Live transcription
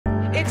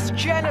It's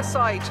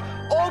genocide,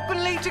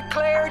 openly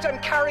declared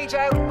and carried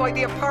out by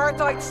the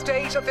apartheid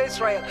state of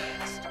Israel.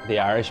 The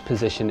Irish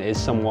position is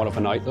somewhat of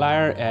an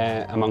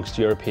outlier amongst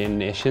European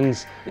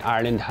nations.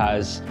 Ireland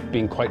has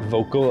been quite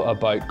vocal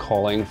about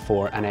calling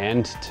for an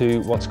end to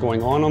what's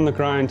going on the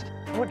ground.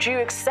 Would you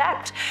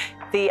accept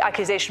the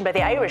accusation by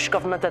the Irish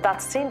government that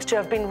that seems to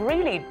have been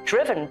really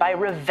driven by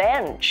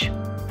revenge?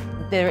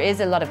 There is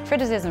a lot of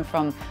criticism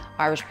from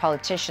Irish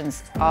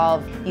politicians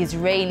of the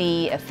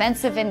Israeli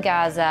offensive in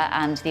Gaza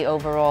and the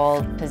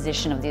overall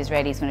position of the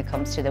Israelis when it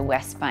comes to the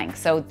West Bank.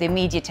 So the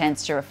media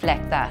tends to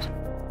reflect that.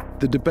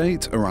 The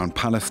debate around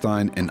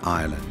Palestine in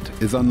Ireland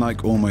is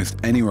unlike almost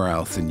anywhere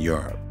else in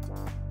Europe.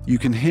 You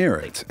can hear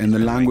it in the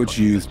language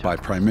used by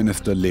Prime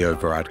Minister Leo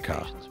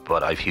Varadkar.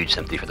 But I've huge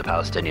sympathy for the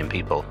Palestinian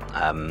people.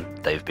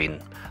 They've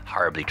been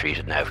horribly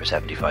treated now for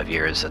 75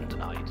 years and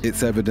denied.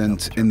 It's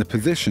evident in the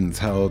positions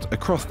held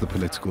across the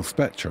political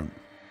spectrum.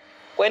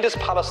 When does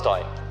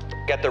Palestine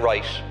get the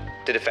right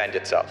to defend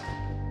itself?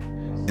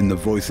 In the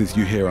voices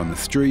you hear on the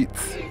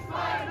streets,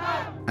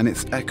 and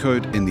it's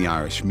echoed in the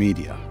Irish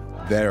media,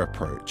 their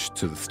approach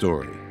to the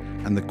story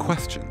and the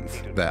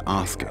questions they're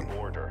asking.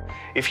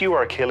 If you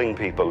are killing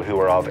people who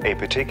are of a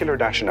particular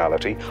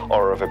nationality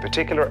or of a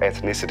particular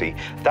ethnicity,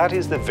 that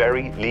is the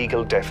very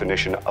legal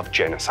definition of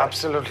genocide.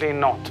 Absolutely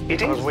not.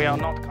 It is. We are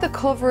not. The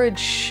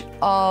coverage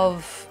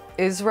of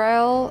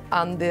Israel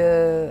and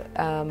the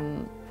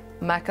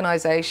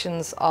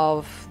mechanizations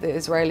of the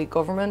Israeli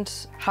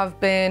government have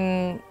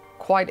been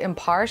quite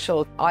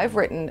impartial. I've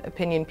written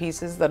opinion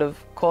pieces that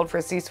have called for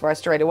a ceasefire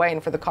straight away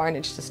and for the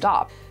carnage to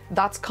stop.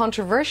 That's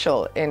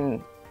controversial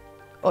in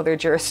other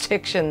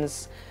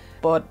jurisdictions,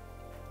 but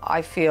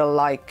I feel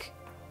like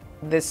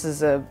this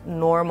is a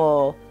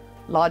normal,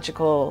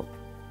 logical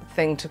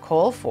thing to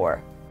call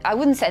for. I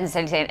wouldn't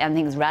necessarily say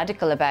anything's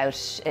radical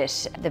about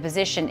it. The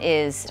position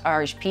is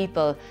Irish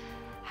people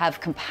have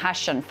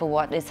compassion for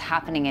what is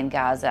happening in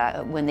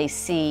Gaza when they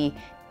see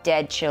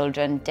dead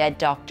children, dead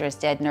doctors,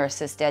 dead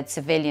nurses, dead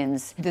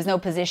civilians. There's no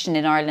position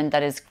in Ireland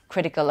that is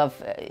critical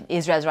of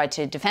Israel's right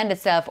to defend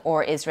itself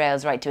or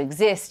Israel's right to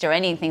exist or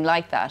anything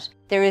like that.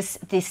 There is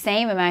the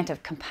same amount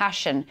of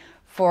compassion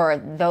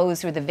for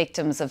those who are the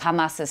victims of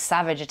Hamas's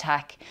savage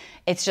attack.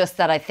 It's just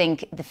that I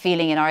think the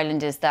feeling in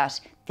Ireland is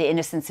that the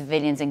innocent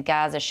civilians in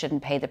Gaza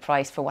shouldn't pay the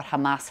price for what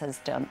Hamas has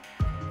done.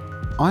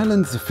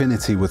 Ireland's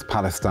affinity with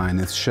Palestine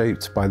is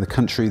shaped by the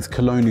country's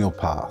colonial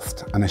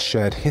past and a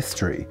shared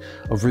history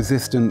of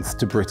resistance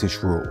to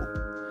British rule.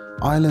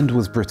 Ireland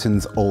was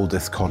Britain's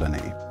oldest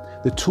colony.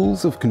 The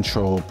tools of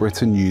control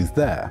Britain used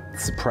there,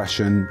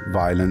 suppression,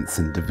 violence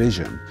and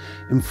division,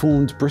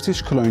 informed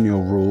British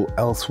colonial rule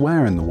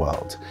elsewhere in the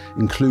world,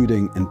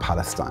 including in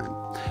Palestine.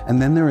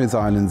 And then there is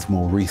Ireland's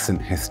more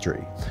recent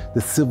history,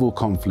 the civil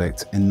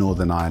conflict in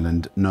Northern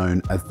Ireland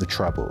known as the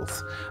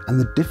Troubles, and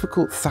the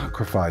difficult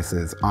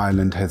sacrifices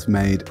Ireland has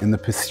made in the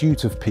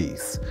pursuit of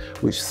peace,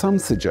 which some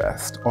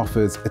suggest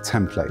offers a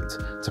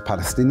template to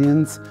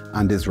Palestinians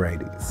and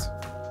Israelis.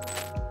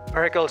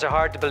 Miracles are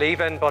hard to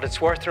believe in, but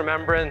it's worth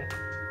remembering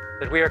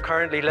that we are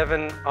currently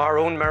living our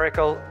own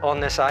miracle on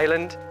this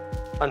island.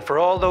 And for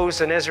all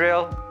those in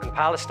Israel and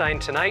Palestine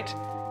tonight,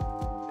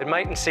 it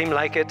mightn't seem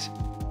like it,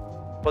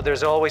 but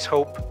there's always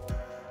hope.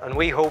 And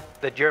we hope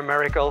that your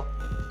miracle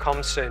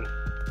comes soon.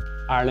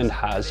 Ireland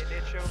has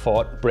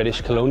fought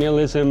British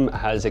colonialism,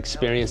 has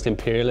experienced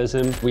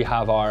imperialism. We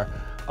have our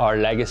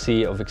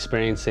legacy of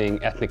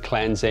experiencing ethnic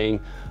cleansing,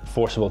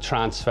 forcible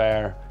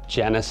transfer,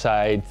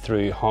 genocide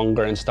through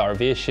hunger and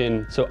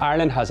starvation. So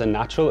Ireland has a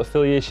natural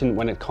affiliation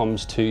when it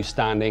comes to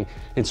standing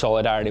in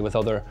solidarity with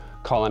other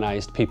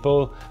colonised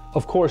people.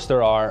 Of course,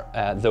 there are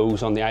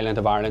those on the island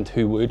of Ireland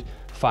who would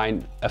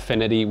find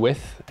affinity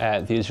with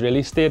the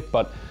Israeli state,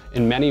 but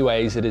in many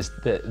ways it is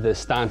the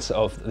stance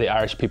of the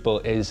Irish people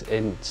is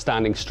in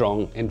standing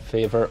strong in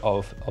favour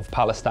of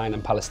Palestine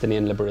and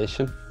Palestinian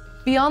liberation.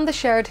 Beyond the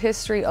shared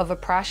history of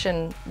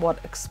oppression, what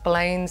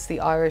explains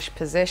the Irish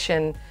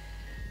position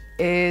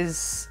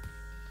is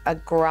a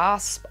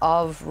grasp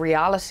of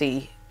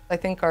reality. I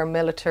think our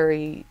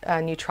military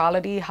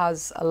neutrality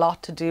has a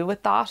lot to do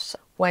with that.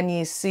 When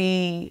you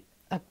see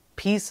a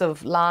piece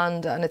of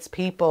land and its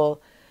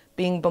people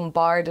being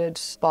bombarded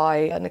by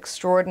an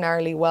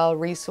extraordinarily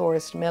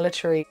well-resourced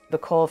military, the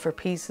call for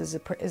peace is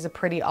a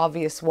pretty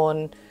obvious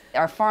one.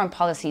 Our foreign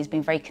policy has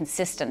been very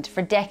consistent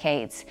for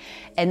decades,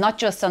 and not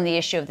just on the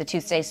issue of the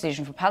two-state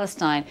solution for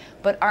Palestine,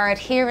 but our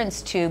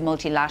adherence to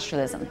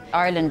multilateralism.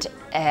 Ireland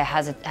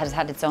has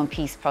had its own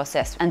peace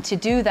process, and to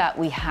do that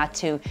we had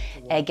to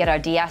get our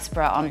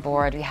diaspora on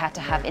board. We had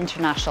to have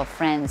international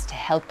friends to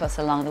help us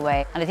along the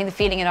way. And I think the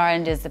feeling in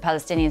Ireland is the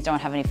Palestinians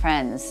don't have any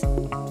friends.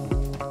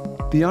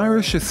 The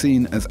Irish are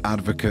seen as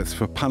advocates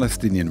for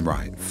Palestinian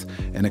rights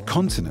in a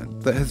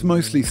continent that has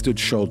mostly stood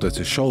shoulder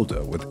to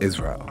shoulder with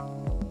Israel.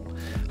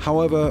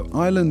 However,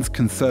 Ireland's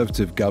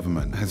Conservative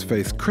government has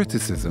faced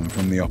criticism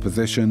from the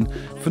opposition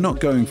for not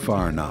going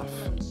far enough.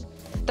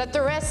 That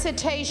the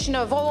recitation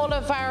of all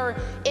of our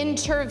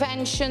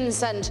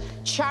interventions and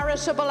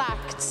charitable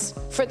acts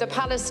for the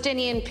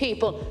Palestinian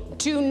people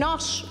do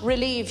not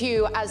relieve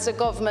you as a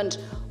government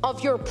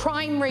of your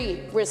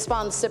primary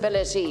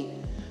responsibility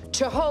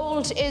to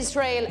hold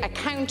Israel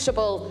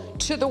accountable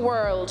to the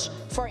world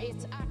for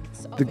its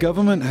acts. The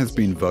government has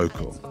been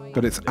vocal,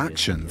 but its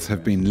actions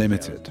have been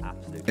limited.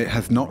 It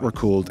has not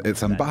recalled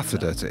its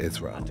ambassador to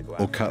Israel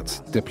or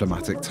cut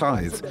diplomatic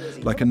ties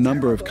like a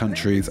number of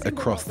countries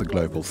across the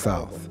global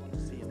south.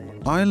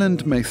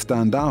 Ireland may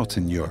stand out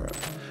in Europe,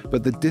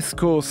 but the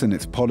discourse in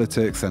its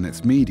politics and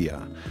its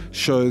media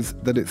shows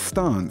that its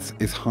stance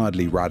is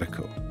hardly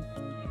radical.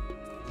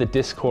 The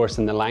discourse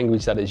and the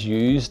language that is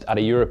used at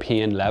a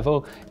European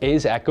level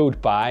is echoed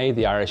by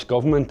the Irish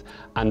government,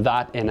 and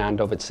that in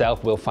and of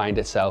itself will find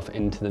itself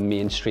into the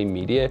mainstream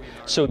media.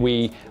 So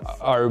we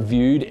are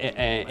viewed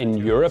in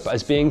Europe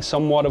as being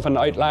somewhat of an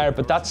outlier,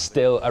 but that's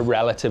still a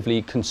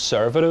relatively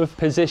conservative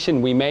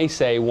position. We may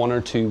say one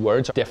or two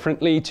words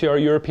differently to our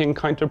European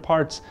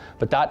counterparts,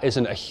 but that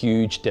isn't a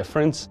huge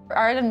difference.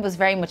 Ireland was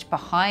very much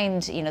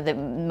behind,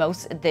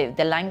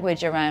 the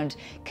language around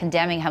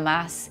condemning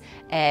Hamas,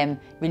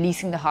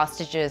 releasing the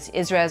hostages,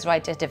 Israel's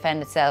right to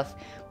defend itself,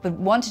 but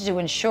wanted to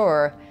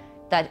ensure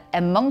that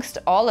amongst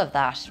all of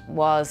that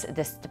was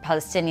the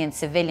Palestinian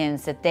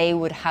civilians, that they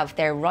would have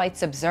their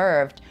rights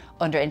observed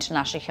under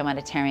international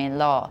humanitarian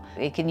law.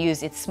 It can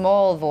use its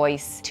small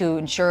voice to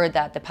ensure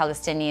that the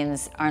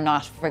Palestinians are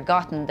not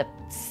forgotten, the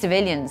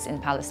civilians in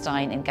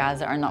Palestine, in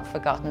Gaza, are not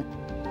forgotten.